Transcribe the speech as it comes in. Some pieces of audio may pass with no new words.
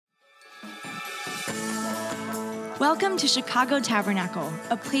Welcome to Chicago Tabernacle,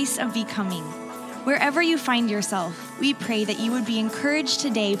 a place of becoming. Wherever you find yourself, we pray that you would be encouraged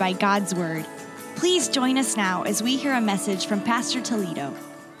today by God's word. Please join us now as we hear a message from Pastor Toledo.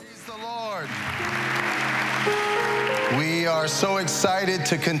 Praise the Lord. We are so excited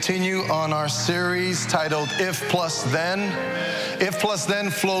to continue on our series titled If Plus Then. If Plus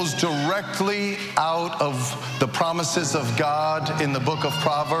Then flows directly out of the promises of God in the book of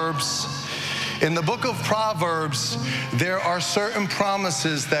Proverbs. In the book of Proverbs, there are certain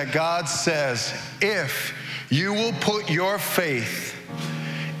promises that God says, if you will put your faith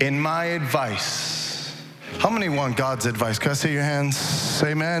in my advice. How many want God's advice? Can I see your hands?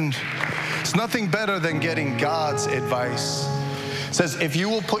 Amen. It's nothing better than getting God's advice. It says, if you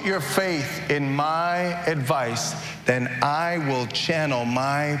will put your faith in my advice, then I will channel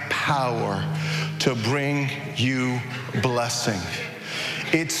my power to bring you blessing.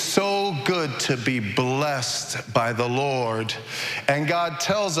 It's so good to be blessed by the Lord. And God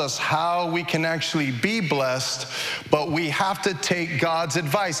tells us how we can actually be blessed, but we have to take God's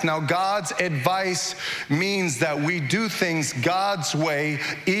advice. Now, God's advice means that we do things God's way,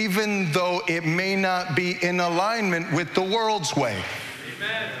 even though it may not be in alignment with the world's way.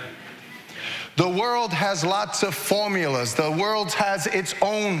 Amen. The world has lots of formulas. The world has its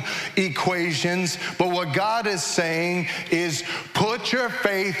own equations. But what God is saying is put your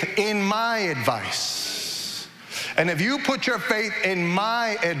faith in my advice. And if you put your faith in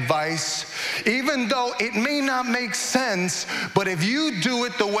my advice, even though it may not make sense, but if you do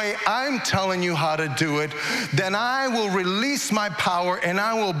it the way I'm telling you how to do it, then I will release my power and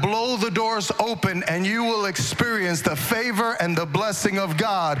I will blow the doors open and you will experience the favor and the blessing of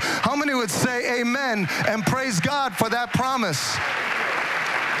God. How many would say amen and praise God for that promise?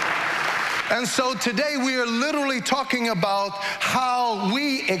 And so today we are literally talking about how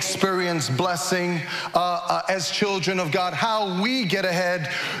we experience blessing as children of God, how we get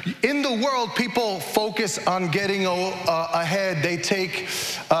ahead. In the world, people focus on getting ahead. They take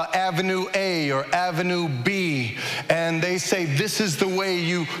Avenue A or Avenue B, and they say, this is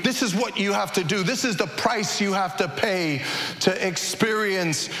what you have to do. This is the price you have to pay to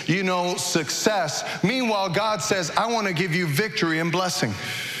experience, success. Meanwhile, God says, I want to give you victory and blessing.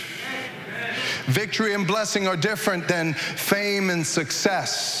 Victory and blessing are different than fame and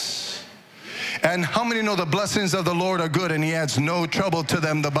success. And how many know the blessings of the Lord are good and he adds no trouble to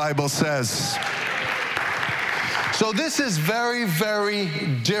them, the Bible says. So this is very, very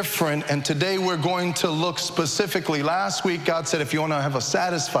different, and today we're going to look specifically. Last week, God said, if you want to have a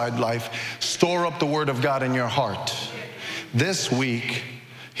satisfied life, store up the word of God in your heart. This week,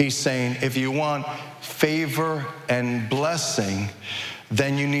 he's saying, if you want favor and blessing,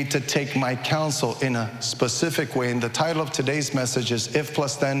 then you need to take my counsel in a specific way. And the title of today's message is If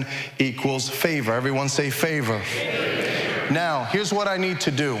Plus Then Equals Favor. Everyone say favor. Favor. Now, here's what I need to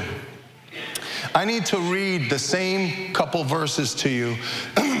do. I need to read the same couple verses to you,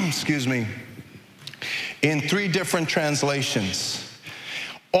 excuse me, in 3 different translations.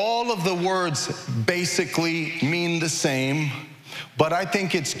 All of the words basically mean the same, but I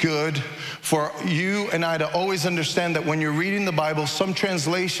think it's good for you and I to always understand that when you're reading the Bible, some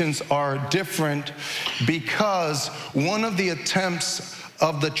translations are different because one of the attempts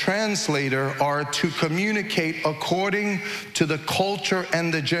of the translator are to communicate according to the culture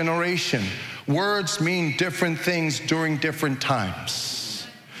and the generation. Words mean different things during different times.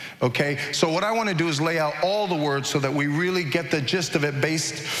 Okay, so what I want to do is lay out all the words so that we really get the gist of it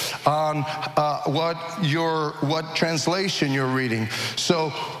based on what translation you're reading.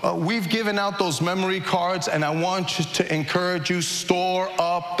 So we've given out those memory cards, and I want you to encourage you, store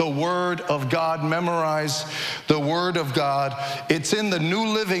up the Word of God, memorize the Word of God. It's in the New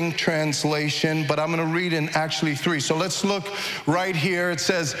Living Translation, but I'm going to read in actually 3. So let's look right here. It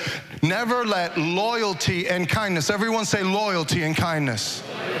says, never let loyalty and kindness, everyone say loyalty and kindness.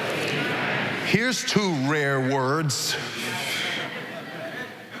 Here's 2 rare words.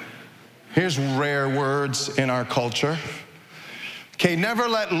 Here's rare words in our culture. Okay, never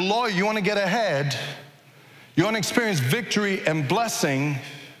let loyalty, you want to get ahead, you want to experience victory and blessing,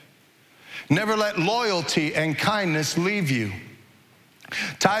 never let loyalty and kindness leave you.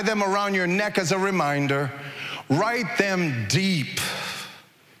 Tie them around your neck as a reminder. Write them deep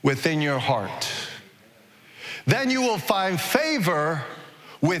within your heart. Then you will find favor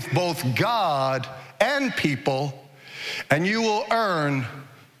with both God and people, and you will earn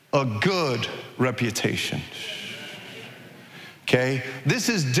a good reputation. Okay? This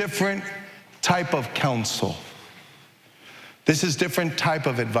is different type of counsel. This is different type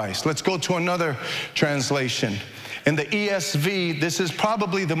of advice. Let's go to another translation. In the ESV, this is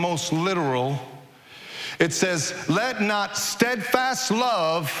probably the most literal. It says, let not steadfast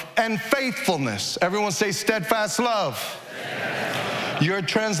love and faithfulness. Everyone say steadfast love. Your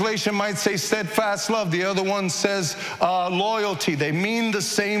translation might say steadfast love. The other one says loyalty. They mean the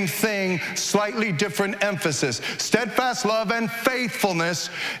same thing, slightly different emphasis. Steadfast love and faithfulness,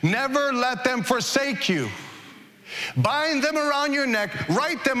 never let them forsake you. Bind them around your neck,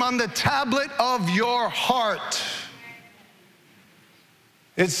 write them on the tablet of your heart.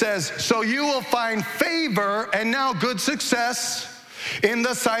 It says, so you will find favor and now good success in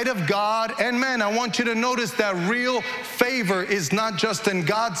the sight of God and man. I want you to notice that real favor is not just in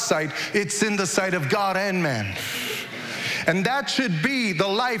God's sight, it's in the sight of God and man. And that should be the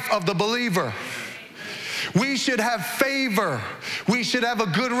life of the believer. We should have favor. We should have a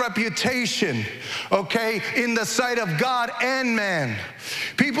good reputation, okay, in the sight of God and man.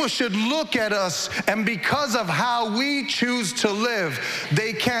 People should look at us, and because of how we choose to live,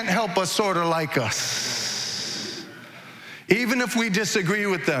 they can't help but sort of like us. Even if we disagree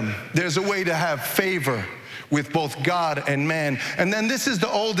with them, there's a way to have favor with both God and man. And then this is the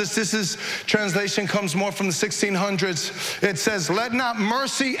oldest. Translation comes more from the 1600s. It says, let not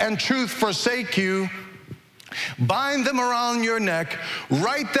mercy and truth forsake you. Bind them around your neck,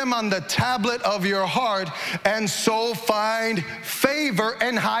 write them on the tablet of your heart, and so find favor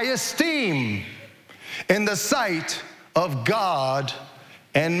and high esteem in the sight of God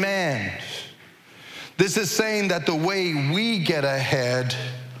and man. This is saying that the way we get ahead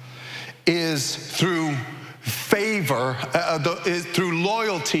is through favor, through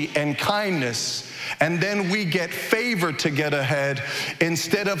loyalty and kindness. And then we get favor to get ahead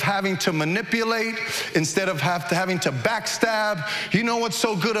instead of having to manipulate, instead of having to backstab. You know what's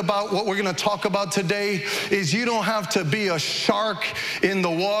so good about what we're going to talk about today is you don't have to be a shark in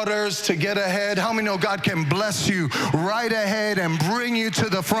the waters to get ahead. How many know God can bless you right ahead and bring you to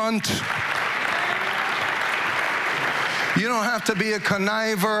the front? You don't have to be a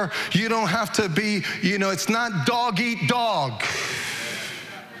conniver. You don't have to be, it's not dog eat dog.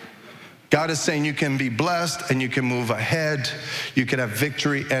 God is saying you can be blessed and you can move ahead. You can have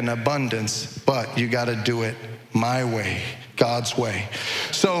victory and abundance, but you got to do it my way, God's way.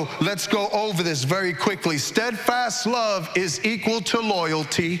 So let's go over this very quickly. Steadfast love is equal to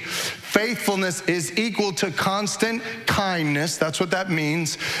loyalty. Faithfulness is equal to constant kindness. That's what that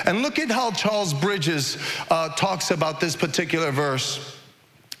means. And look at how Charles Bridges talks about this particular verse.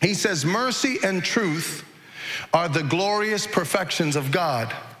 He says, mercy and truth are the glorious perfections of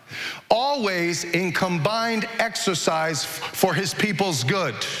God, always in combined exercise for his people's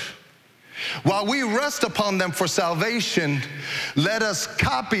good. While we rest upon them for salvation, let us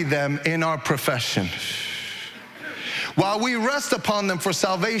copy them in our profession. While we rest upon them for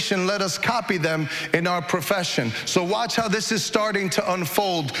salvation, let us copy them in our profession. So watch how this is starting to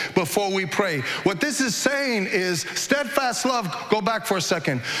unfold before we pray. What this is saying is steadfast love. Go back for a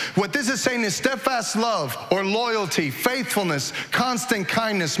second. What this is saying is steadfast love or loyalty, faithfulness, constant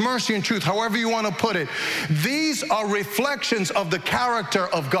kindness, mercy and truth, however you want to put it. These are reflections of the character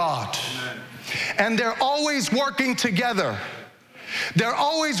of God. And they're always working together. They're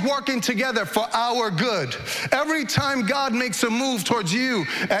always working together for our good. Every time God makes a move towards you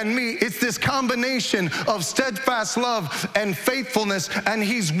and me, it's this combination of steadfast love and faithfulness, and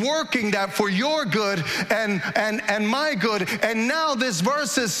he's working that for your good and my good. And now this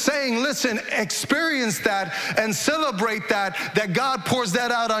verse is saying, listen, experience that and celebrate that God pours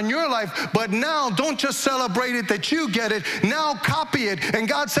that out on your life. But now don't just celebrate it that you get it. Now copy it. And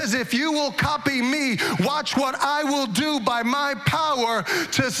God says, if you will copy me, watch what I will do by my power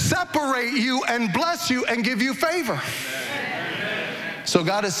to separate you and bless you and give you favor. So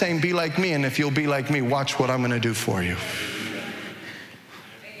God is saying, be like me, and if you'll be like me, watch what I'm going to do for you.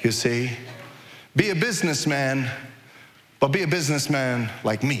 You see? Be a businessman, but be a businessman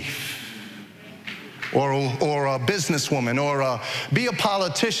like me. Or a businesswoman, or be a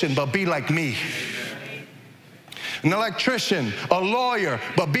politician, but be like me. An electrician, a lawyer,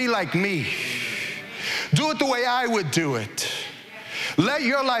 but be like me. Do it the way I would do it. Let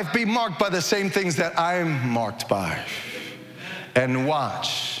your life be marked by the same things that I'm marked by. And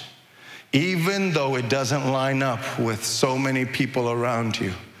watch, even though it doesn't line up with so many people around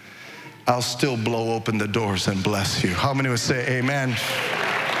you, I'll still blow open the doors and bless you. How many would say amen?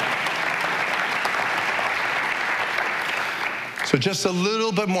 So just a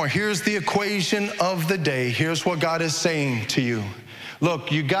little bit more. Here's the equation of the day. Here's what God is saying to you.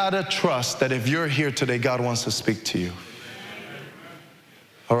 Look, you gotta trust that if you're here today, God wants to speak to you.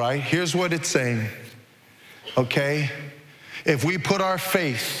 All right, here's what it's saying, okay? If we put our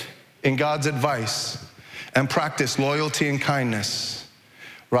faith in God's advice and practice loyalty and kindness,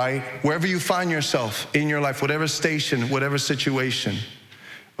 right? Wherever you find yourself in your life, whatever station, whatever situation,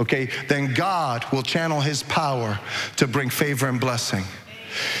 okay, then God will channel his power to bring favor and blessing.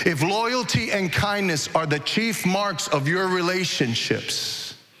 If loyalty and kindness are the chief marks of your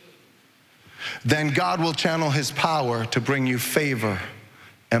relationships, then God will channel his power to bring you favor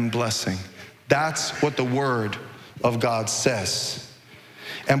and blessing. That's what the word of God says.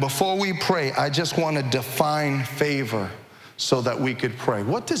 And before we pray, I just want to define favor so that we could pray.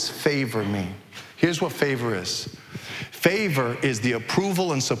 What does favor mean? Here's what favor is. Favor is the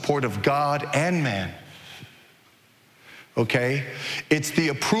approval and support of God and man. Okay? It's the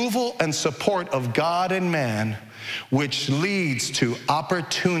approval and support of God and man which leads to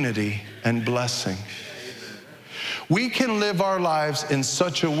opportunity and blessing. We can live our lives in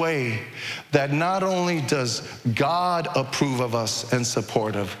such a way that not only does God approve of us and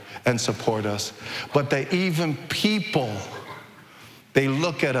support us, but that even people, they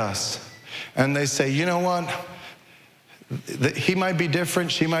look at us and they say, you know what? He might be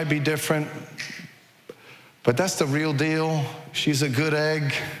different, she might be different, but that's the real deal. She's a good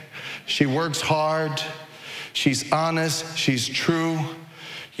egg. She works hard. She's honest. She's true.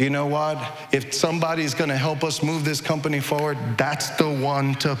 You know what? If somebody's going to help us move this company forward, that's the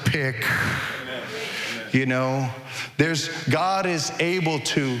one to pick. You know, God is able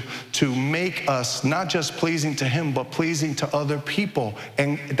to make us not just pleasing to him, but pleasing to other people.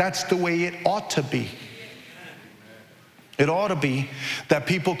 And that's the way it ought to be. It ought to be that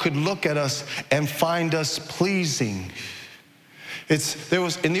people could look at us and find us pleasing.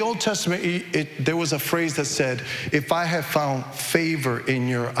 In the Old Testament, there was a phrase that said, if I have found favor in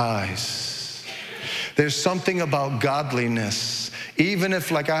your eyes. There's something about godliness. Even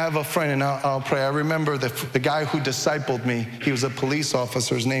if, like, I have a friend, and I'll pray. I remember the guy who discipled me. He was a police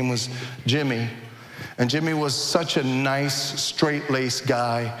officer. His name was Jimmy. And Jimmy was such a nice, straight-laced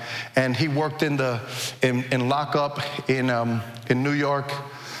guy. And he worked in lockup in New York,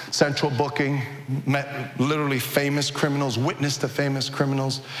 central booking, met literally famous criminals, witnessed to famous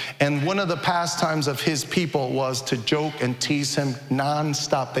criminals. And one of the pastimes of his people was to joke and tease him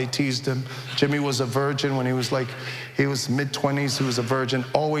nonstop. They teased him. Jimmy was a virgin when he was mid-20s. He was a virgin,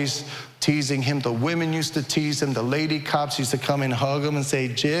 always teasing him. The women used to tease him. The lady cops used to come and hug him and say,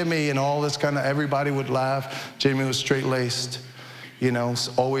 Jimmy, and all this kind of, everybody would laugh. Jimmy was straight-laced, you know,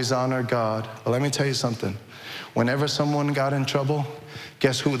 always honor God. But let me tell you something. Whenever someone got in trouble,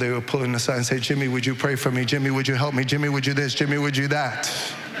 guess who they were pulling aside and say, Jimmy, would you pray for me? Jimmy, would you help me? Jimmy, would you this? Jimmy, would you that?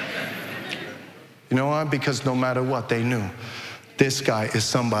 You know why? Because no matter what, they knew this guy is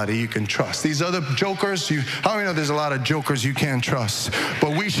somebody you can trust. These other jokers, how many know there's a lot of jokers you can't trust?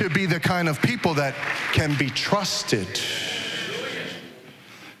 But we should be the kind of people that can be trusted.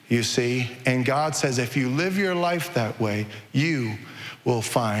 You see? And God says if you live your life that way, you will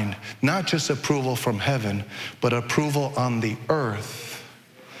find not just approval from heaven, but approval on the earth.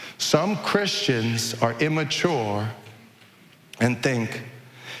 Some Christians are immature and think,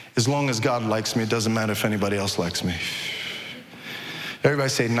 as long as God likes me, it doesn't matter if anybody else likes me. Everybody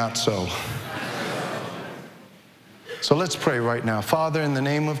say, not so. So let's pray right now. Father, in the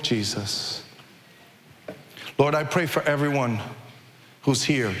name of Jesus, Lord, I pray for everyone who's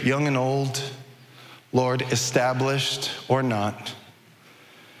here, young and old, Lord, established or not.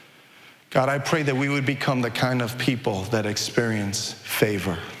 God, I pray that we would become the kind of people that experience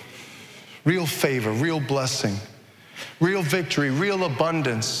favor, real blessing, real victory, real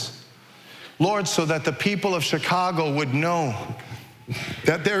abundance. Lord, so that the people of Chicago would know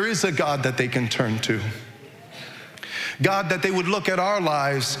that there is a God that they can turn to. God, that they would look at our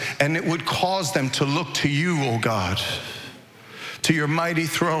lives and it would cause them to look to you, oh God, to your mighty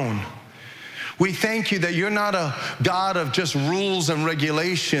throne. We thank you that you're not a God of just rules and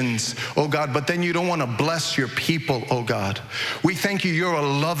regulations, oh God, but then you don't want to bless your people, oh God. We thank you you're a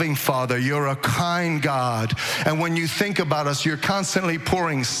loving Father, you're a kind God, and when you think about us, you're constantly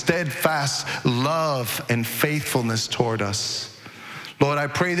pouring steadfast love and faithfulness toward us. Lord, I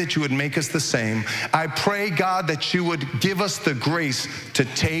pray that you would make us the same. I pray, God, that you would give us the grace to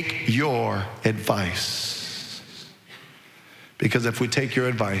take your advice. Because if we take your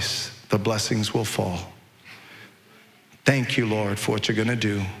advice, the blessings will fall. Thank you, Lord, for what you're going to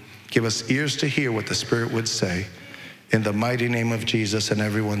do. Give us ears to hear what the Spirit would say. In the mighty name of Jesus, and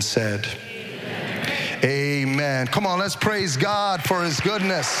everyone said, amen. Amen. Come on, let's praise God for his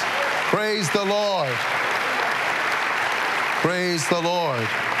goodness. Praise the Lord. Praise the Lord.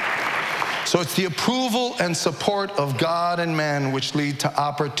 So it's the approval and support of God and man which lead to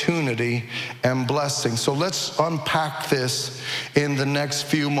opportunity and blessing. So let's unpack this in the next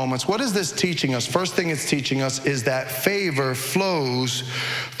few moments. What is this teaching us? First thing it's teaching us is that favor flows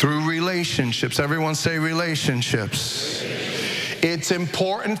through relationships. Everyone say relationships. It's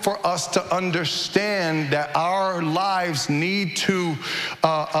important for us to understand that our lives need to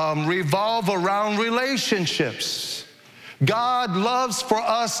revolve around relationships. God loves for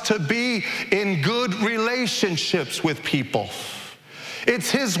us to be in good relationships with people.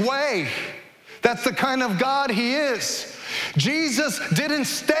 It's His way. That's the kind of God He is. Jesus didn't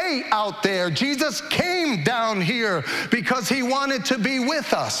stay out there. Jesus came down here because He wanted to be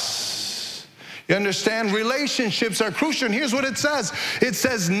with us. You understand? Relationships are crucial. And here's what it says. It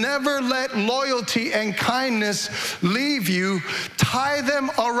says, never let loyalty and kindness leave you. Tie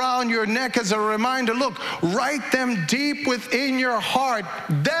them around your neck as a reminder. Look, write them deep within your heart.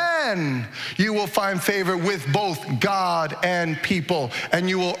 Then you will find favor with both God and people, and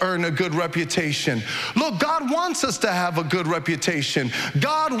you will earn a good reputation. Look, God wants us to have a good reputation.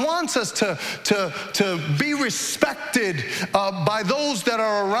 God wants us to be respected by those that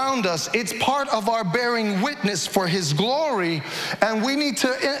are around us. It's part of our bearing witness for His glory, and we need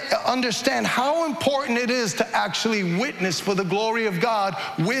to understand how important it is to actually witness for the glory of God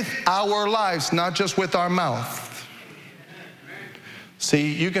with our lives, not just with our mouth.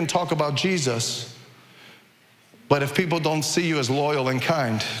 See, you can talk about Jesus, but if people don't see you as loyal and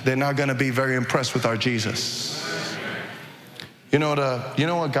kind, they're not going to be very impressed with our Jesus. You know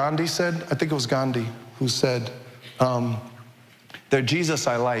what Gandhi said? I think it was Gandhi who said, "They're Jesus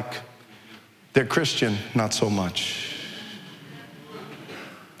I like. They're Christian, not so much."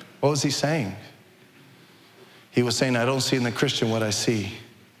 What was he saying? He was saying, I don't see in the Christian what I see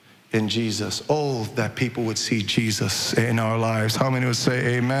in Jesus. Oh, that people would see Jesus in our lives. How many would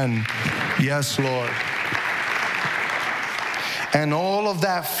say amen? Yes, Lord. And all of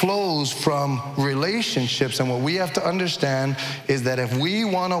that flows from relationships. And what we have to understand is that if we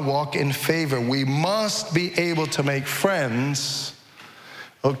want to walk in favor, we must be able to make friends,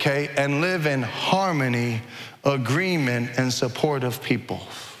 okay, and live in harmony, agreement, and support of people.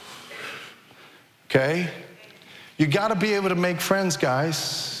 Okay? You got to be able to make friends,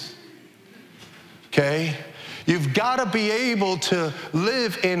 guys. Okay? You've got to be able to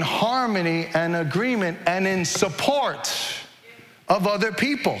live in harmony and agreement and in support of other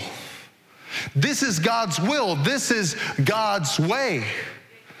people. This is God's will. This is God's way.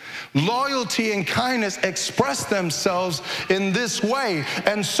 Loyalty and kindness express themselves in this way.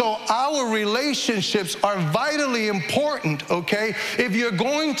 And so our relationships are vitally important, okay? If you're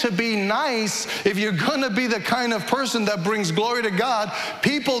going to be nice, if you're going to be the kind of person that brings glory to God,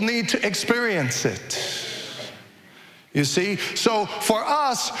 people need to experience it. You see? So for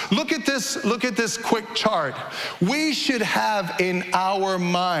us, look at this quick chart. We should have in our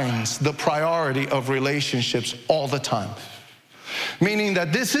minds the priority of relationships all the time. Meaning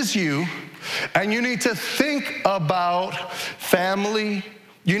that this is you, and you need to think about family,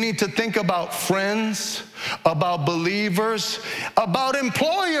 you need to think about friends, about believers, about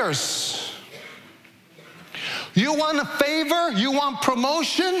employers. You want a favor? You want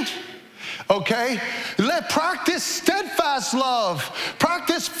promotion? Okay, practice steadfast love.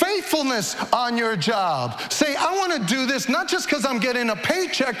 Practice faithfulness on your job. Say, I want to do this not just because I'm getting a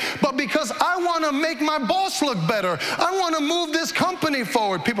paycheck, but because I want to make my boss look better. I want to move this company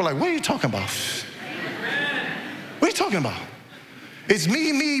forward. People are like, what are you talking about? What are you talking about? It's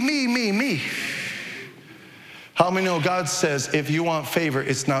me, me, me, me, me. How many know God says, if you want favor,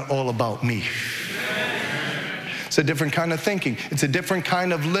 it's not all about me? It's a different kind of thinking. It's a different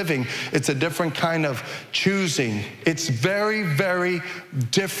kind of living. It's a different kind of choosing. It's very, very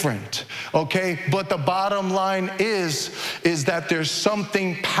different, okay? But the bottom line is that there's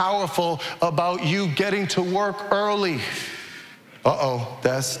something powerful about you getting to work early. Uh-oh,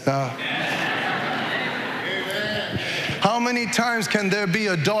 that's not... How many times can there be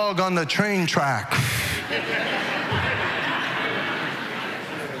a dog on the train track?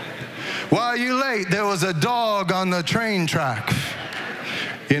 Why are you late? There was a dog on the train track.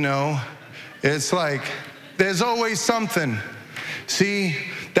 You know, it's like there's always something. See,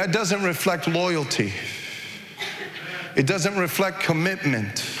 that doesn't reflect loyalty. It doesn't reflect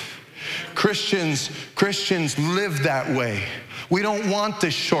commitment. Christians live that way. We don't want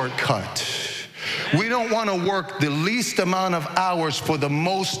the shortcut. We don't want to work the least amount of hours for the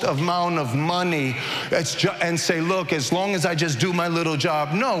most amount of money and say, look, as long as I just do my little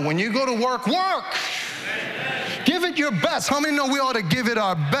job. No, when you go to work, work. Give it your best. How many know we ought to give it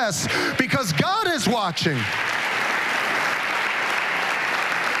our best? Because God is watching.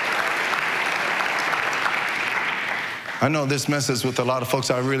 I know this messes with a lot of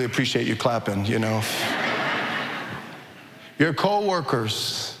folks. I really appreciate you clapping, you know. Your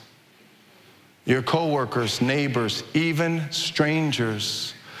coworkers, neighbors, even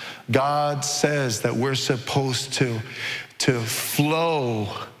strangers. God says that we're supposed to flow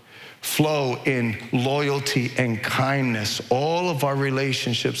in loyalty and kindness. All of our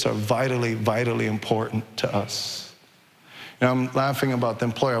relationships are vitally, vitally important to us. And I'm laughing about the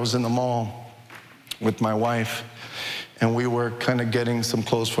employer. I was in the mall with my wife, and we were kind of getting some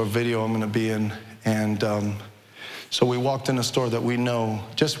clothes for a video I'm going to be in. And so we walked in a store that we know,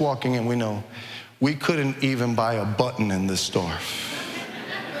 just walking in, we know, we couldn't even buy a button in this store,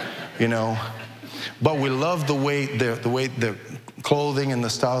 you know. But we loved the way the clothing and the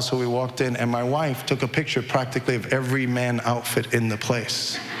style, so we walked in, and my wife took a picture practically of every man outfit in the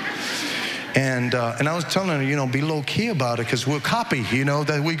place. And I was telling her, you know, be low key about it, because we'll copy, you know,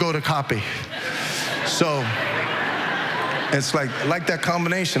 that we go to copy. So it's like that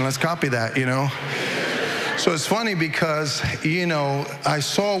combination, let's copy that, you know. So it's funny because, you know, I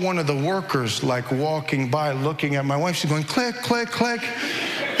saw one of the workers like walking by looking at my wife. She's going click, click, click.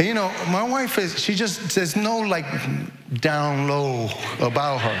 And, you know, my wife there's no like down low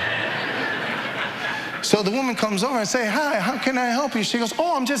about her. So the woman comes over and say, hi, how can I help you? She goes,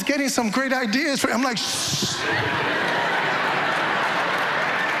 oh, I'm just getting some great ideas for you. I'm like, shh.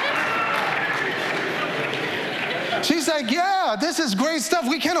 She's like, yeah, this is great stuff.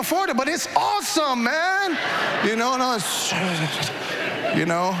 We can't afford it, but it's awesome, man. You know, and I was, you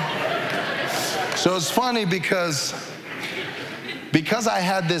know. So it's funny because I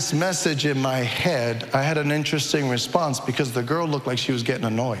had this message in my head, I had an interesting response because the girl looked like she was getting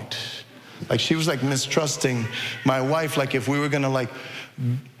annoyed. Like she was like mistrusting my wife, like if we were gonna like,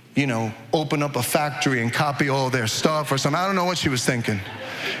 you know, open up a factory and copy all their stuff or something. I don't know what she was thinking.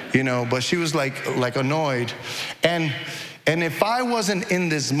 You know, but she was like annoyed. And if I wasn't in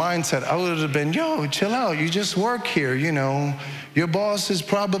this mindset, I would have been, yo, chill out. You just work here, you know. Your boss is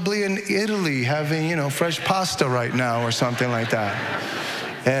probably in Italy having, you know, fresh pasta right now or something like that.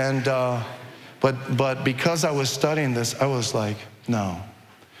 And, but because I was studying this, I was like, no.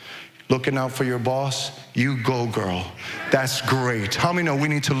 Looking out for your boss, you go, girl. That's great. How many know we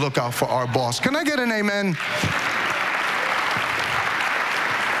need to look out for our boss? Can I get an amen?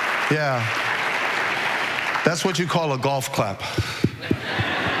 Yeah, that's what you call a golf clap.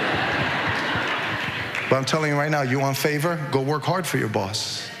 But I'm telling you right now, you want favor? Go work hard for your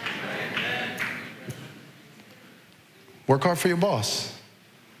boss. Work hard for your boss.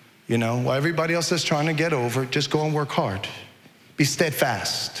 You know, while everybody else is trying to get over, just go and work hard. Be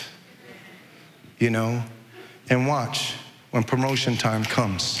steadfast, you know, and watch when promotion time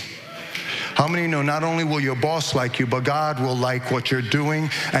comes. How many know not only will your boss like you, but God will like what you're doing,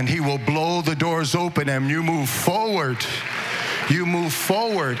 and he will blow the doors open and you move forward. You move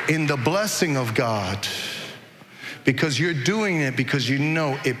forward in the blessing of God because you're doing it because you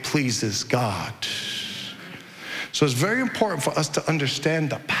know it pleases God. So it's very important for us to understand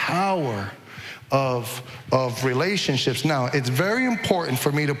the power of relationships. Now, it's very important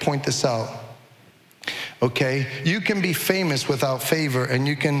for me to point this out. Okay, you can be famous without favor, and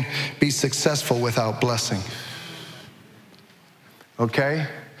you can be successful without blessing. Okay?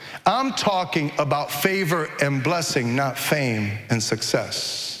 I'm talking about favor and blessing, not fame and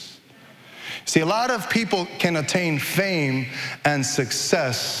success. See, a lot of people can attain fame and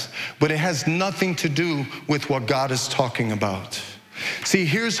success, but it has nothing to do with what God is talking about. See,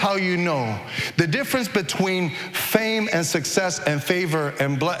 here's how you know. The difference between fame and success and favor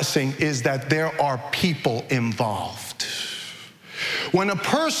and blessing is that there are people involved. When a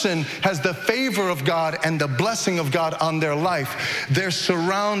person has the favor of God and the blessing of God on their life, they're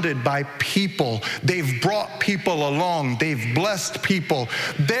surrounded by people. They've brought people along. They've blessed people.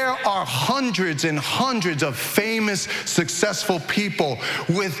 There are hundreds and hundreds of famous, successful people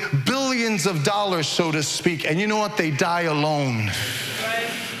with billions of dollars, so to speak. And you know what? They die alone.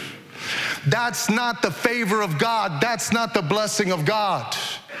 That's not the favor of God. That's not the blessing of God.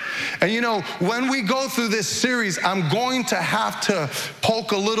 And you know, when we go through this series, I'm going to have to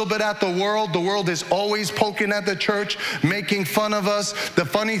poke a little bit at the world. The world is always poking at the church, making fun of us. The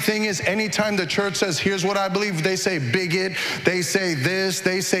funny thing is, anytime the church says, here's what I believe, they say bigot, they say this,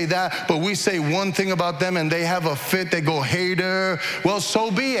 they say that, but we say one thing about them and they have a fit, they go hater. Well,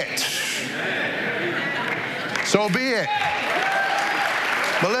 so be it. So be it.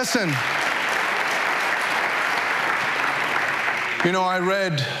 But listen, you know, I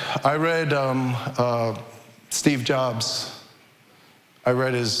read Steve Jobs. I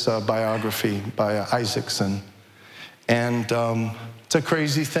read his biography by Isaacson, and it's a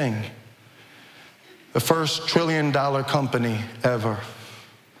crazy thing. the first $1 trillion company ever.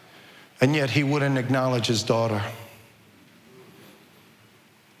 And yet he wouldn't acknowledge his daughter.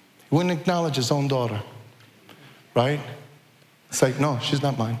 He wouldn't acknowledge his own daughter, right? It's like, no, she's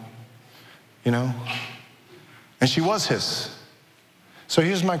not mine, you know? And she was his. So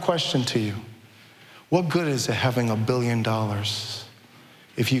here's my question to you. What good is it having $1 billion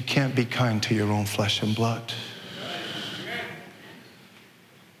if you can't be kind to your own flesh and blood?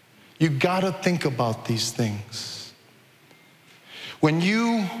 You gotta think about these things. When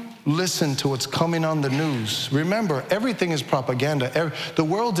you listen to what's coming on the news, remember, everything is propaganda. The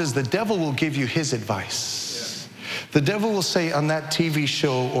world is, the devil will give you his advice. The devil will say on that TV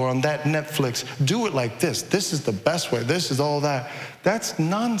show or on that Netflix, do it like this. This is the best way. This is all that. That's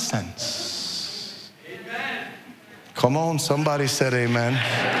nonsense. Amen. Come on, somebody said amen.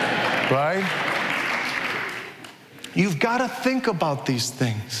 Right? You've got to think about these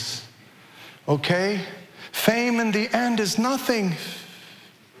things. Okay? Fame in the end is nothing.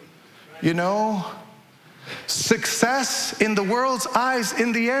 You know? Success in the world's eyes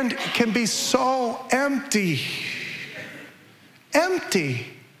in the end can be so empty. Empty.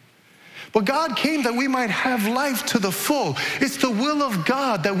 But God came that we might have life to the full. It's the will of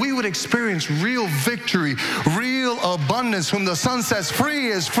God that we would experience real victory, real abundance. Whom the Son sets free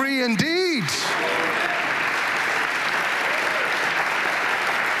is free indeed.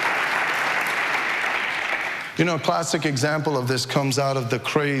 You know, a classic example of this comes out of the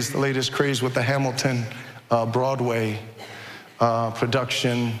craze, the latest craze with the Hamilton Broadway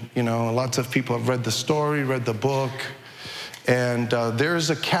production. You know, lots of people have read the story, read the book. And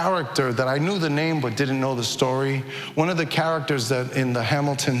there's a character that I knew the name but didn't know the story. One of the characters that in the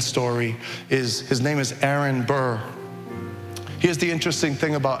Hamilton story his name is Aaron Burr. Here's the interesting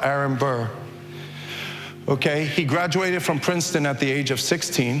thing about Aaron Burr. Okay, he graduated from Princeton at the age of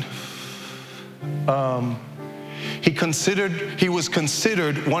 16. He was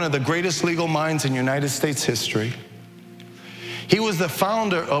considered one of the greatest legal minds in United States history. He was the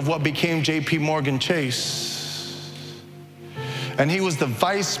founder of what became J.P. Morgan Chase. And he was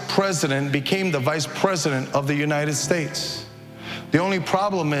became the vice president of the United States. The only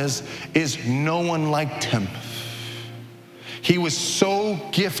problem is no one liked him. He was so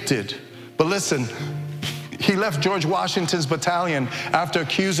gifted. But listen, he left George Washington's battalion after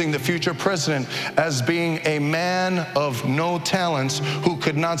accusing the future president as being a man of no talents who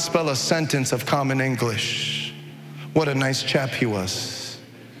could not spell a sentence of common English. What a nice chap he was,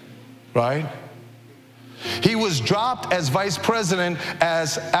 right? He was dropped as vice president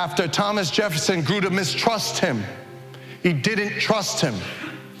after Thomas Jefferson grew to mistrust him. He didn't trust him,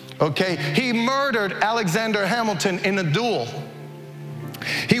 okay? He murdered Alexander Hamilton in a duel.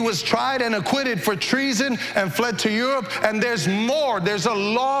 He was tried and acquitted for treason and fled to Europe. And there's more. There's a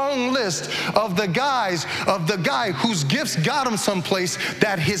long list of the guy whose gifts got him someplace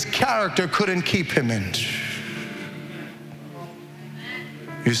that his character couldn't keep him in.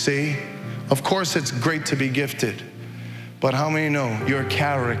 You see? Of course, it's great to be gifted. But how many know your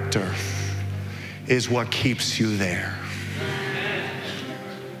character is what keeps you there?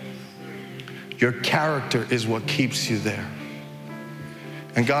 Your character is what keeps you there.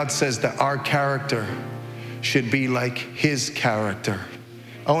 And God says that our character should be like his character.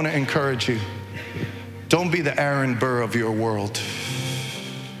 I want to encourage you. Don't be the Aaron Burr of your world.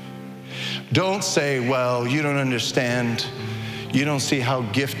 Don't say, well, you don't understand. You don't see how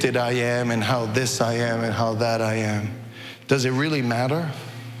gifted I am and how this I am and how that I am. Does it really matter?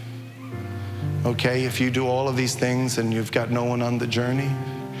 Okay, if you do all of these things and you've got no one on the journey.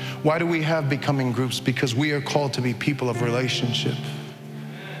 Why do we have becoming groups? Because we are called to be people of relationship.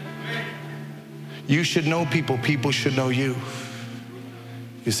 You should know people, people should know you.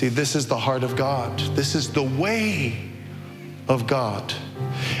 You see, this is the heart of God. This is the way of God.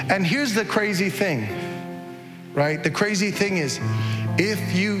 And here's the crazy thing, right? The crazy thing is,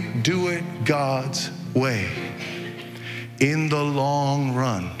 if you do it God's way, in the long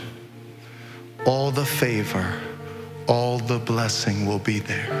run, all the favor, all the blessing will be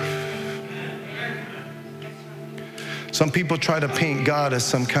there. Some people try to paint God as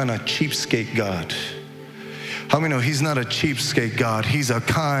some kind of cheapskate God. How many know he's not a cheapskate God? He's a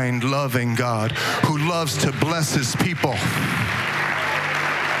kind, loving God who loves to bless his people.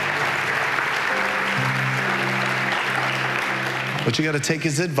 But you got to take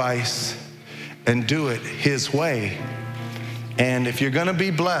his advice and do it his way. And if you're going to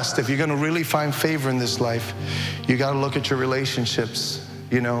be blessed, if you're going to really find favor in this life, you got to look at your relationships,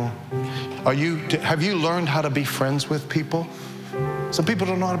 you know. Have you learned how to be friends with people? Some people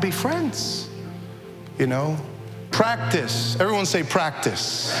don't know how to be friends, you know. Practice. Everyone say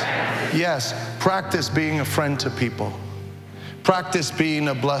practice. Yes, practice being a friend to people. Practice being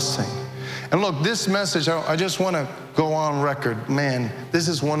a blessing. And look, this message, I just want to go on record. Man, this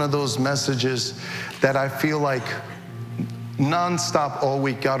is one of those messages that I feel like nonstop all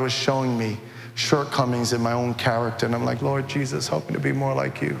week God was showing me shortcomings in my own character. And I'm like, Lord Jesus, help me to be more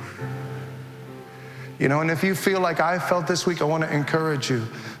like you. You know, and if you feel like I felt this week, I want to encourage you.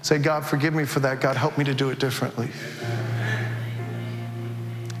 Say, God, forgive me for that. God, help me to do it differently.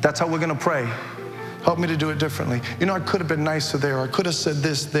 That's how we're going to pray. Help me to do it differently. You know, I could have been nicer there. I could have said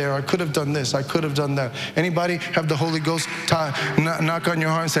this there. I could have done this. I could have done that. Anybody have the Holy Ghost knock on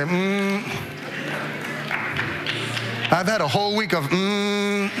your heart and say, I've had a whole week of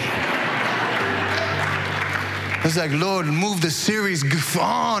It's like, Lord, move the series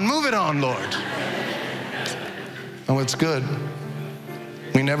on. Move it on, Lord. Oh, it's good.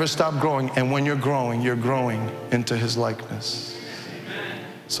 We never stop growing. And when you're growing into his likeness.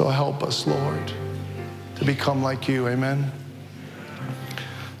 So help us, Lord, to become like you. Amen.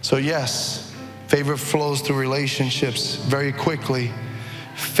 So yes, favor flows through relationships very quickly.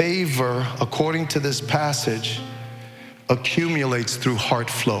 Favor, according to this passage, accumulates through heart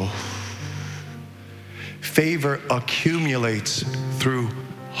flow. Favor accumulates through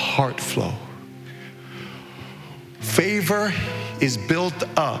heart flow. Favor is built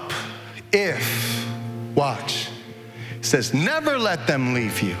up if, watch, it says, never let them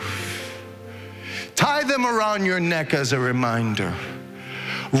leave you. Tie them around your neck as a reminder.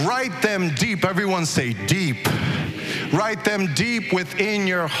 Write them deep. Everyone say deep. Write them deep within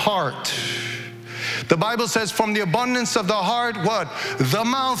your heart. The Bible says from the abundance of the heart, what? The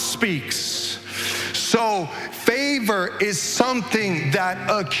mouth speaks. So favor is something that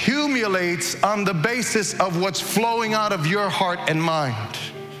accumulates on the basis of what's flowing out of your heart and mind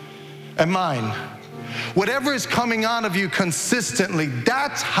and mine. Whatever is coming out of you consistently,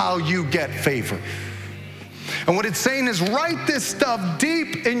 that's how you get favor. And what it's saying is write this stuff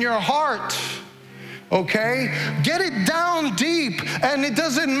deep in your heart. Okay? Get it down deep, and it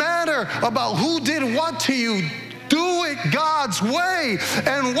doesn't matter about who did what to you. Do it God's way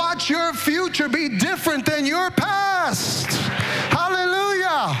and watch your future be different than your past.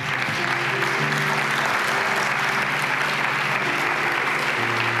 Hallelujah.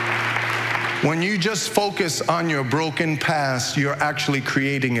 When you just focus on your broken past, you're actually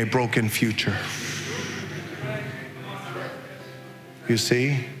creating a broken future. You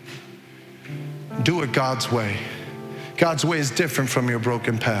see? Do it God's way. God's way is different from your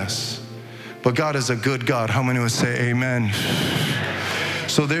broken past. But God is a good God. How many would say amen?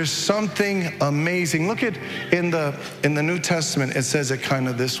 So there's something amazing. Look at in the New Testament, it says it kind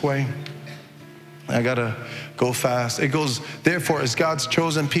of this way. I gotta go fast. It goes, therefore, as God's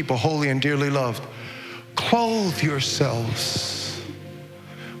chosen people, holy and dearly loved, clothe yourselves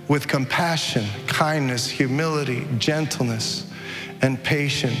with compassion, kindness, humility, gentleness, and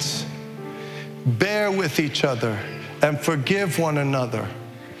patience. Bear with each other and forgive one another.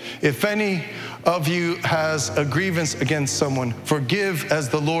 If any of you has a grievance against someone, forgive as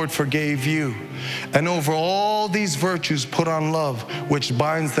the Lord forgave you. And over all these virtues put on love, which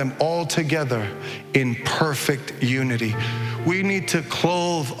binds them all together in perfect unity. We need to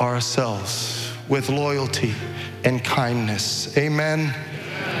clothe ourselves with loyalty and kindness. Amen.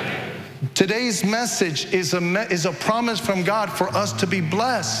 Today's message is a promise from God for us to be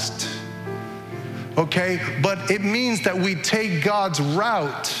blessed. Okay, but it means that we take God's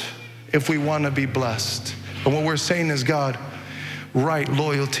route if we want to be blessed. And what we're saying is, God, write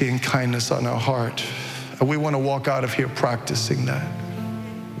loyalty and kindness on our heart. And we want to walk out of here practicing that.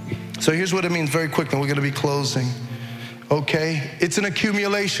 So here's what it means very quickly. We're going to be closing. Okay, it's an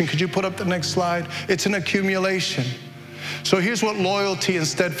accumulation. Could you put up the next slide? It's an accumulation. So here's what loyalty and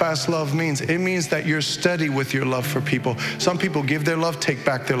steadfast love means. It means that you're steady with your love for people. Some people give their love, take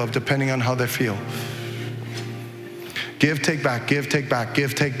back their love, depending on how they feel. Give, take back, give, take back,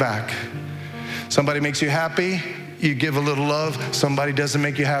 give, take back. Somebody makes you happy, you give a little love. Somebody doesn't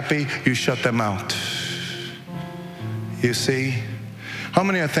make you happy, you shut them out. You see? How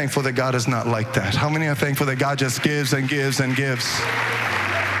many are thankful that God is not like that? How many are thankful that God just gives and gives and gives?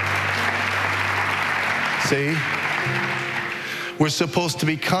 See? We're supposed to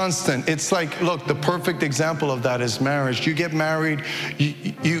be constant. It's like, look, the perfect example of that is marriage. You get married,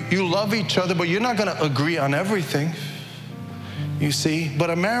 you love each other, but you're not going to agree on everything. You see?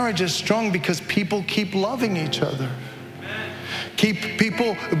 But a marriage is strong because people keep loving each other.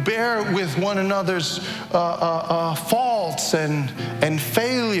 People bear with one another's faults and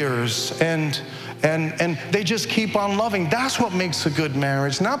failures, and they just keep on loving. That's what makes a good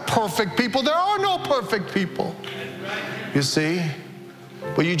marriage. Not perfect people. There are no perfect people. you see?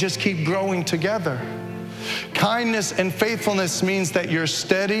 But you just keep growing together. Kindness and faithfulness means that you're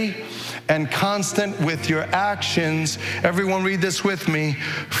steady and constant with your actions. Everyone read this with me.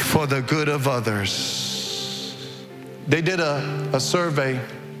 For the good of others. They did a survey,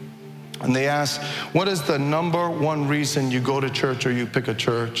 and they asked, what is the number one reason you go to church or you pick a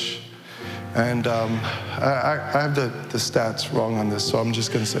church? And I have the stats wrong on this, so I'm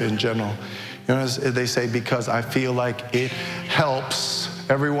just going to say in general. You know, they say, because I feel like it helps,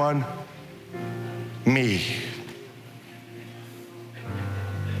 everyone, me.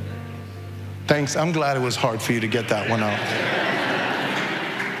 Thanks. I'm glad it was hard for you to get that one out.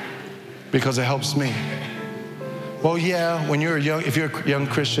 Because it helps me. Well, yeah, when you're if you're a young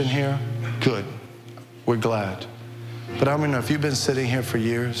Christian here, good. We're glad. But I mean, if you've been sitting here for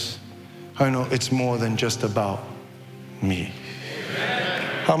years, I know it's more than just about me.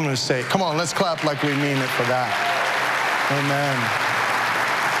 I'm going to say, come on, let's clap like we mean it for that. Amen.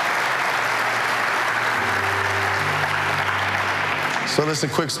 So listen,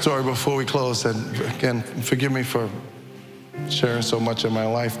 quick story before we close. And again, forgive me for sharing so much of my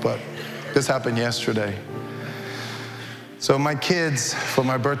life, but this happened yesterday. So my kids, for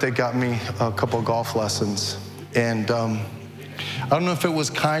my birthday, got me a couple of golf lessons. And I don't know if it was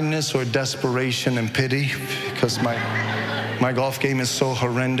kindness or desperation and pity, because my golf game is so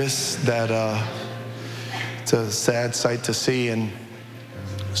horrendous that it's a sad sight to see. And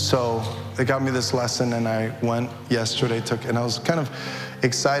so they got me this lesson, and I went yesterday, and I was kind of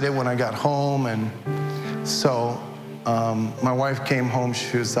excited when I got home. And so my wife came home.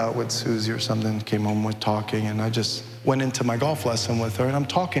 She was out with Susie or something, came home, we're talking, and I just went into my golf lesson with her, and I'm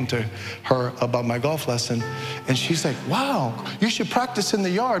talking to her about my golf lesson, and she's like, wow, you should practice in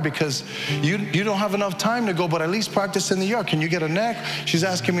the yard because you don't have enough time to go, but at least practice in the yard. Can you get a net? She's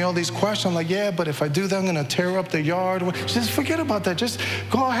asking me all these questions. I'm like, yeah, but if I do that, I'm gonna tear up the yard. She says, forget about that, just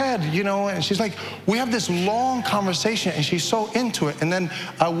go ahead, you know. And she's like, we have this long conversation, and she's so into it. And then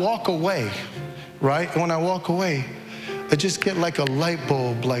I walk away, right? And when I walk away, I just get like a light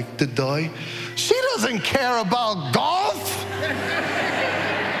bulb, like, did I? She doesn't care about golf.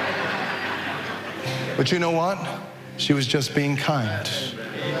 But you know what? She was just being kind.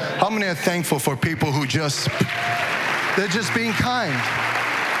 How many are thankful for people who they're just being kind?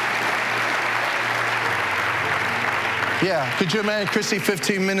 Yeah, could you imagine Chrissy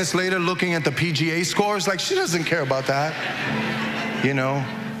 15 minutes later looking at the PGA scores? Like, she doesn't care about that, you know?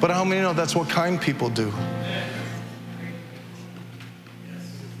 But how many know that's what kind people do?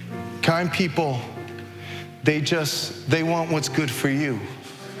 Kind people, they want what's good for you.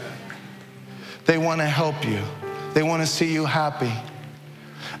 They want to help you. They want to see you happy.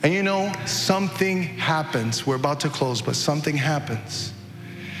 And you know, something happens. We're about to close, but something happens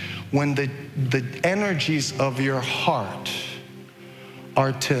when the energies of your heart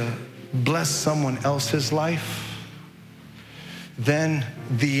are to bless someone else's life. Then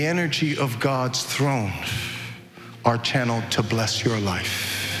the energy of God's throne are channeled to bless your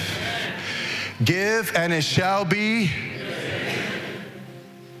life. Give and it shall be.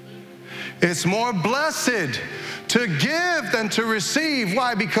 It's more blessed to give than to receive.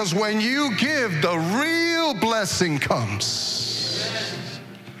 Why? Because when you give, the real blessing comes.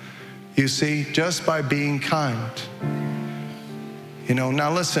 You see, just by being kind. You know,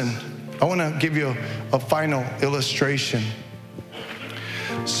 now listen, I want to give you a final illustration.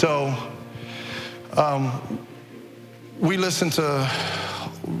 So, we listen to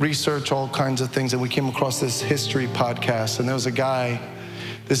research all kinds of things, and we came across this history podcast, and there was a guy,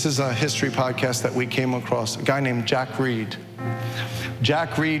 this is a history podcast that we came across, a guy named Jack Reed.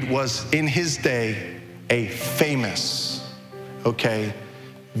 Jack Reed was, in his day, a famous,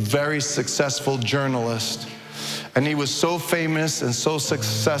 very successful journalist. And he was so famous and so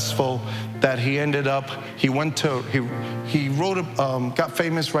successful that he got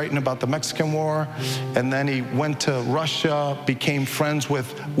famous writing about the Mexican War, and then he went to Russia, became friends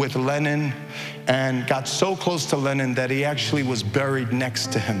with Lenin, and got so close to Lenin that he actually was buried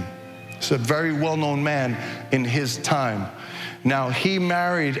next to him. He's a very well-known man in his time. Now, he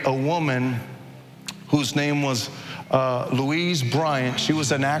married a woman whose name was Louise Bryant. She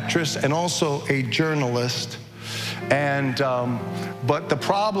was an actress and also a journalist. And but the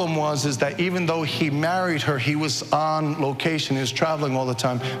problem is that even though he married her, he was on location, he was traveling all the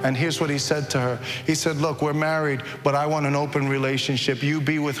time. And here's what he said to her. He said, look, we're married, but I want an open relationship. You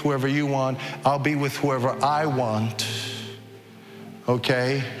be with whoever you want, I'll be with whoever I want.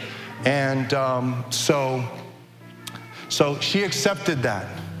 Okay? And so she accepted that.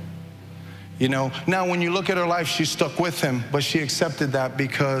 You know, now when you look at her life, she stuck with him, but she accepted that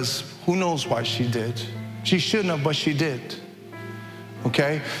because who knows why she did. She shouldn't have, but she did.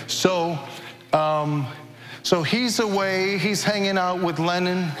 Okay? So he's away, he's hanging out with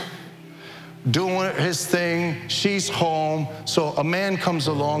Lennon, doing his thing. She's home. So a man comes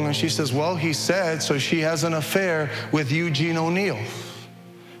along and she says, well, he said, so she has an affair with Eugene O'Neill.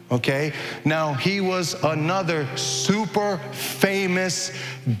 Okay? Now, he was another super famous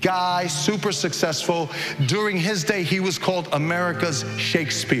guy, super successful. During his day, he was called America's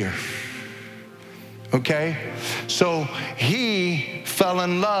Shakespeare. Okay? So he fell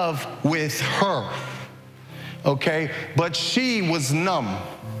in love with her. Okay? But she was numb.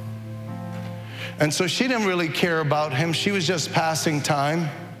 And so she didn't really care about him. She was just passing time.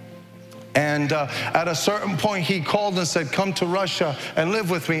 And at a certain point, he called and said, come to Russia and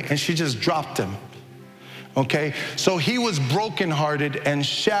live with me. And she just dropped him. Okay? So he was brokenhearted and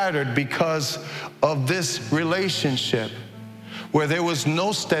shattered because of this relationship where there was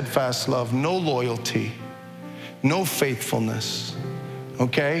no steadfast love, no loyalty, no faithfulness.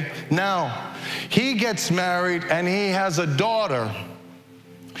 Okay? Now, he gets married and he has a daughter.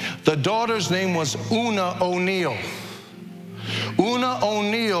 The daughter's name was Una O'Neill. Una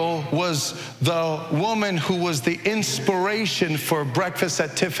O'Neill was the woman who was the inspiration for Breakfast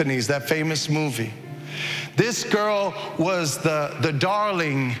at Tiffany's, that famous movie. This girl was the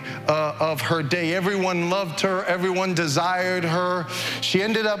darling of her day. Everyone loved her. Everyone desired her. She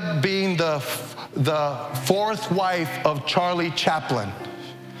ended up being the fourth wife of Charlie Chaplin.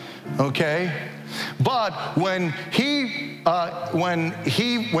 Okay? But when she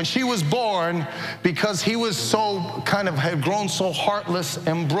was born, because he was so had grown so heartless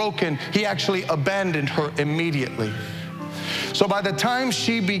and broken, he actually abandoned her immediately. So by the time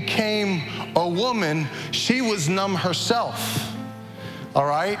she became a woman, she was numb herself. All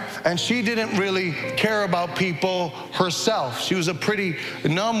right? And she didn't really care about people herself. She was a pretty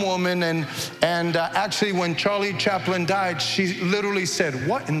numb woman. And actually, when Charlie Chaplin died, she literally said,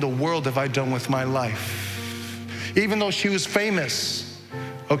 what in the world have I done with my life? Even though she was famous,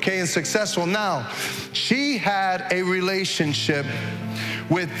 okay, and successful. Now, she had a relationship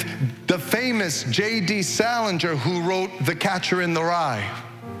with the famous J.D. Salinger, who wrote The Catcher in the Rye.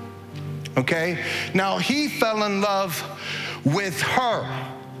 Okay? Now, he fell in love with her,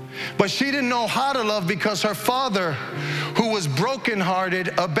 but she didn't know how to love because her father, who was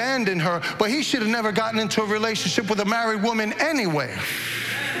brokenhearted, abandoned her. But he should have never gotten into a relationship with a married woman anyway.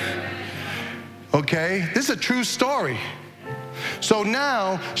 Okay? This is a true story. So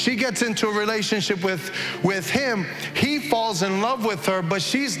now she gets into a relationship with him. He falls in love with her, but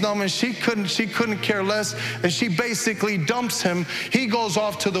she's numb and she couldn't care less, and she basically dumps him. He goes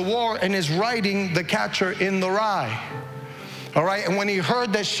off to the war and is writing The Catcher in the Rye. All right, and when he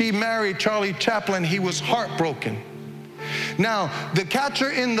heard that she married Charlie Chaplin, he was heartbroken. Now, The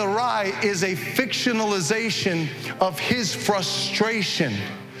Catcher in the Rye is a fictionalization of his frustration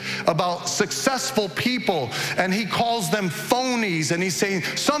about successful people, and he calls them phonies, and he's saying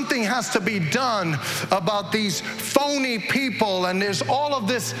something has to be done about these phony people, and there's all of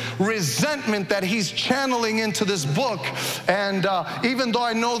this resentment that he's channeling into this book. And even though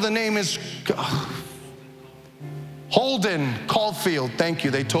I know the name is Holden Caulfield, thank you,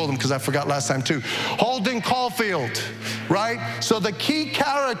 they told him because I forgot last time too. Holden Caulfield, right? So the key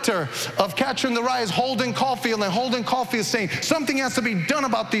character of Catcher in the Rye is Holden Caulfield, and Holden Caulfield is saying, something has to be done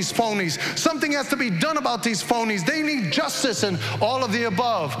about these phonies. Something has to be done about these phonies. They need justice and all of the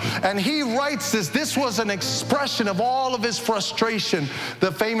above. And he writes this. This was an expression of all of his frustration, the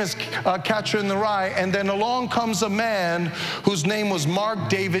famous Catcher in the Rye. And then along comes a man whose name was Mark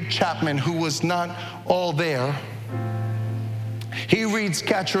David Chapman, who was not all there. He reads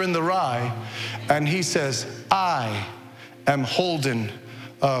Catcher in the Rye, and he says, I am Holden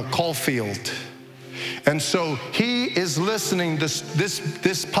Caulfield. And so he is listening. This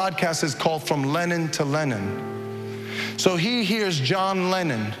podcast is called From Lennon to Lennon. So he hears John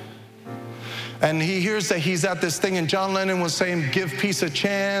Lennon. And he hears that he's at this thing, and John Lennon was saying, give peace a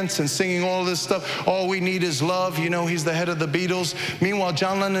chance, and singing all this stuff. All we need is love. You know, he's the head of the Beatles. Meanwhile,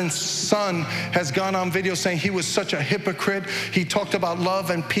 John Lennon's son has gone on video saying he was such a hypocrite. He talked about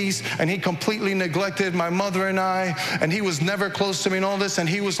love and peace, and he completely neglected my mother and I, and he was never close to me and all this, and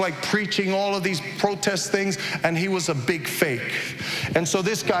he was like preaching all of these protest things, and he was a big fake. And so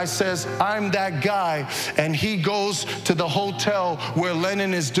this guy says, I'm that guy, and he goes to the hotel where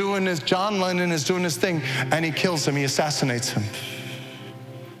Lennon is doing this, John Lennon is doing his thing, and he kills him, he assassinates him.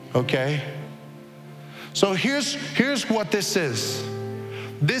 Okay? So here's what this is.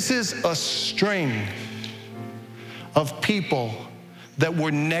 This is a string of people that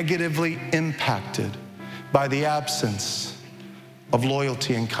were negatively impacted by the absence of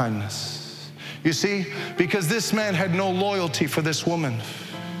loyalty and kindness. You see, because this man had no loyalty for this woman.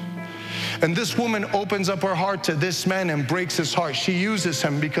 And this woman opens up her heart to this man and breaks his heart. She uses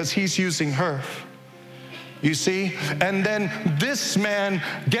him because he's using her. You see? And then this man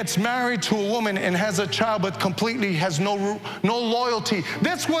gets married to a woman and has a child, but completely has no loyalty.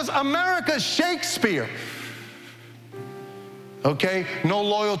 This was America's Shakespeare. Okay? No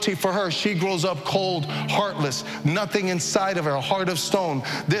loyalty for her. She grows up cold, heartless, nothing inside of her, a heart of stone.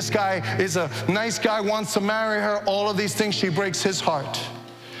 This guy is a nice guy, wants to marry her, all of these things. She breaks his heart.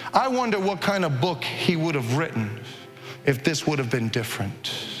 I wonder what kind of book he would have written if this would have been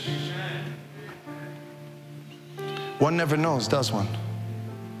different. One never knows, does one?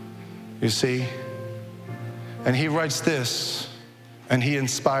 You see? And he writes this, and he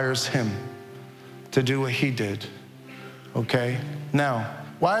inspires him to do what he did. Okay? Now,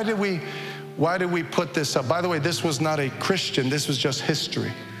 why did we put this up? By the way, this was not a Christian, this was just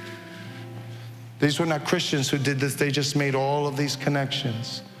history. These were not Christians who did this, they just made all of these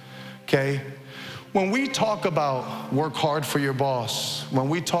connections. Okay? When we talk about work hard for your boss, when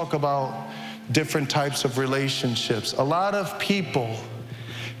we talk about different types of relationships, a lot of people,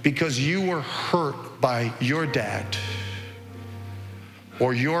 because you were hurt by your dad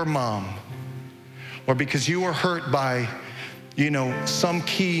or your mom, or because you were hurt by, some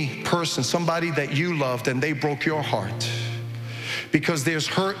key person, somebody that you loved and they broke your heart. Because there's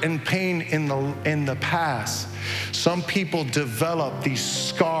hurt and pain in the past. Some people develop these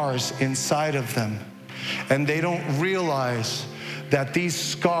scars inside of them, and they don't realize that these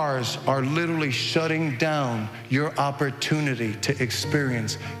scars are literally shutting down your opportunity to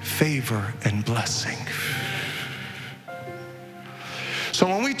experience favor and blessing. So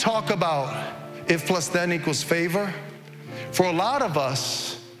when we talk about if plus then equals favor, for a lot of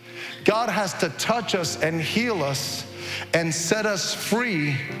us, God has to touch us and heal us and set us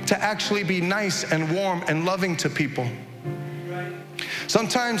free to actually be nice and warm and loving to people.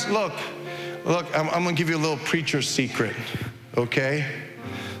 Sometimes, look, I'm gonna give you a little preacher secret, okay?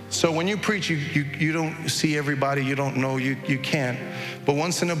 So when you preach, you don't see everybody, you don't know, you can't. But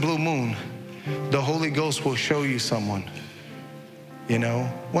once in a blue moon, the Holy Ghost will show you someone,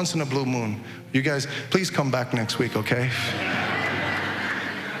 once in a blue moon. You guys, please come back next week, okay?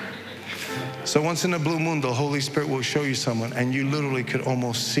 So once in a blue moon, the Holy Spirit will show you someone, and you literally could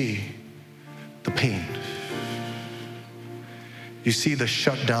almost see the pain. You see the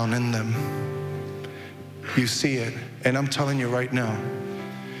shutdown in them. You see it. And I'm telling you right now,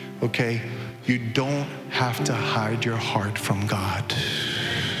 okay, you don't have to hide your heart from God.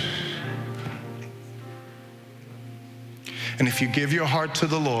 And if you give your heart to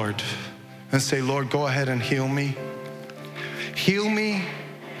the Lord and say, Lord, go ahead and heal me. Heal me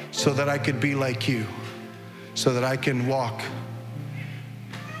so that I could be like you, so that I can walk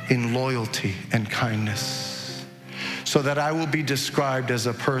in loyalty and kindness, so that I will be described as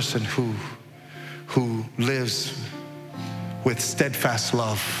a person who lives with steadfast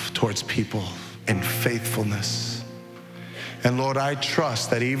love towards people and faithfulness. And Lord, I trust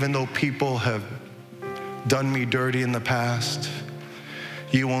that even though people have done me dirty in the past,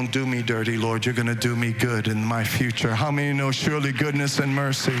 you won't do me dirty, Lord. You're gonna do me good in my future. How many know surely goodness and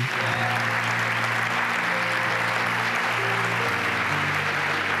mercy?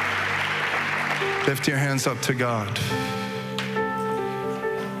 Lift your hands up to God.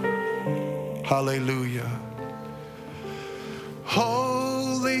 Hallelujah.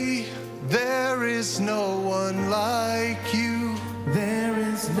 Holy, there is no one like you. There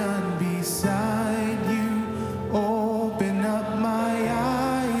is none beside you. Open up my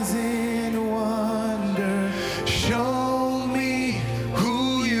eyes in wonder. Show me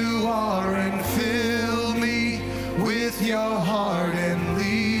who you are and fill me with your heart and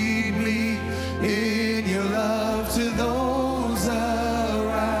lead me in your love to those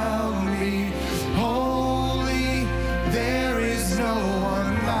around me. Holy, there is no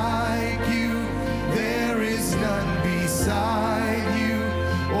one like you. There is none beside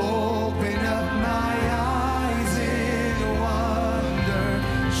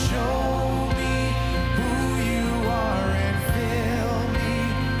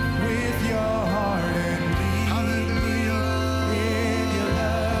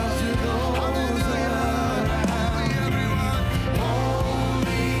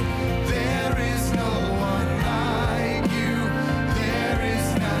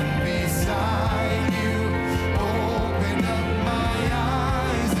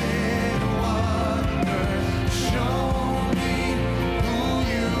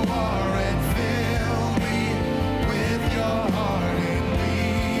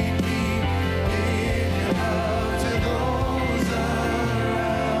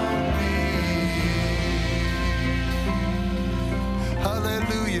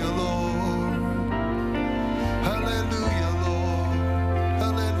Hallelujah, Lord. Hallelujah, Lord.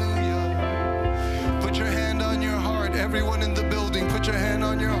 Hallelujah. Put your hand on your heart. Everyone in the building, put your hand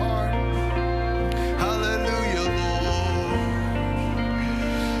on your heart. Hallelujah, Lord.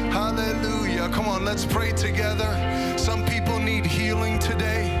 Hallelujah. Come on, let's pray together. Some people need healing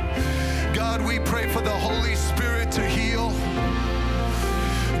today. God, we pray for the Holy Spirit to heal.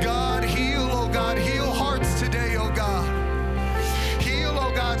 God, heal, oh God, heal hearts today, oh God. Heal,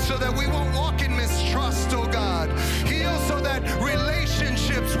 oh God, so that we won't walk in mistrust, oh God. Heal so that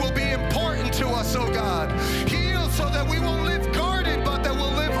relationships will be important to us, oh God. Heal so that we won't live guarded, but that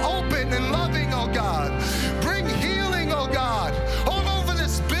we'll live open and loving, oh God. Bring healing, oh God, all over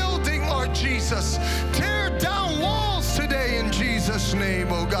this building, Lord Jesus. Tear down walls today in Jesus' name,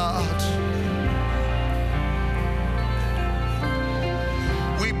 oh God.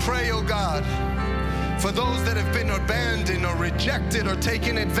 We pray, oh God, for those that have been abandoned or rejected or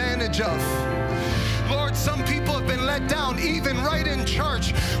taken advantage of. Lord, some people have been let down, even right in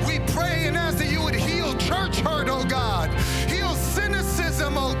church. We pray and ask that you would heal church hurt, oh God. Heal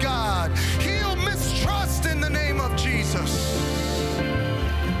cynicism, oh God. Heal mistrust in the name of Jesus.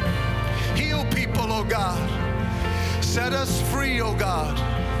 Heal people, oh God. Set us free, oh God.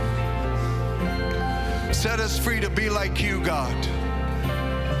 Set us free to be like you, God.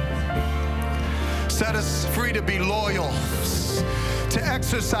 Set us free to be loyal, to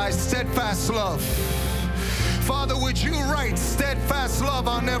exercise steadfast love. Father, would you write steadfast love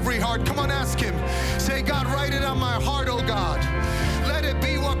on every heart? Come on, ask him. Say, God, write it on my heart, oh God. Let it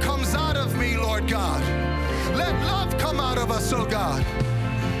be what comes out of me, Lord God. Let love come out of us, oh God.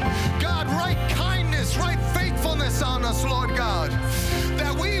 God, write kindness, write faithfulness on us, Lord God,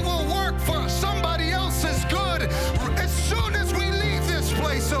 that we will work for somebody else's good as soon as we leave this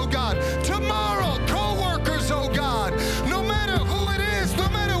place, oh God. Tomorrow, co-workers, oh God, no matter who it is, no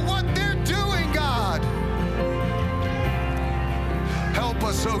matter what they're doing, God, help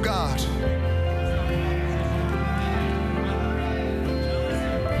us, oh God.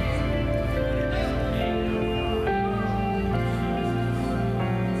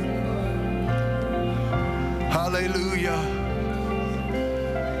 Hallelujah.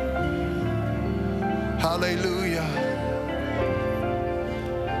 Hallelujah.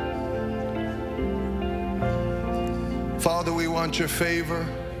 Father, we want your favor.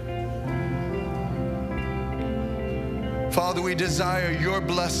 Father, we desire your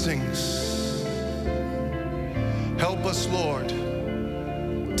blessings. Help us, Lord,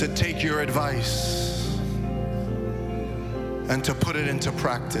 to take your advice and to put it into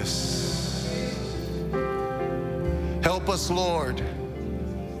practice. Help us, Lord,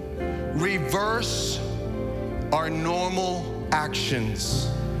 reverse our normal actions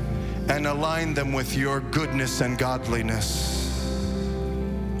and align them with your goodness and godliness.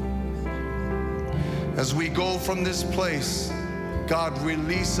 As we go from this place, God,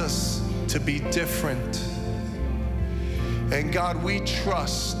 release us to be different. And God, we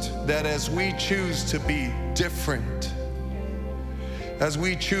trust that as we choose to be different, as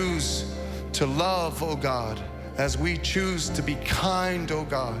we choose to love, oh God, as we choose to be kind, oh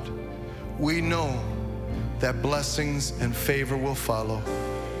God, we know that blessings and favor will follow.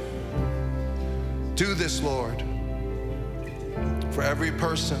 Do this, Lord, for every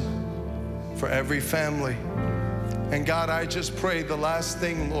person, for every family. And God, I just pray the last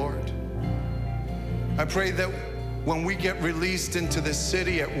thing, Lord, I pray that when we get released into the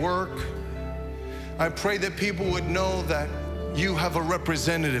city at work, I pray that people would know that you have a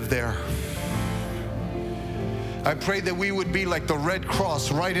representative there. I pray that we would be like the Red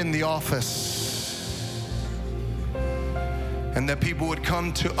Cross right in the office, and that people would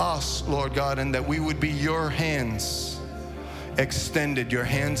come to us, Lord God, and that we would be your hands extended, your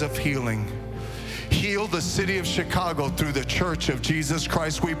hands of healing. Heal the city of Chicago through the Church of Jesus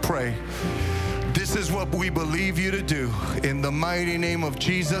Christ, we pray. This is what we believe you to do in the mighty name of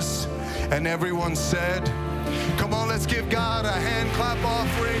Jesus. And everyone said, come on, let's give God a hand clap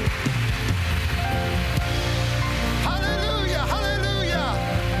offering.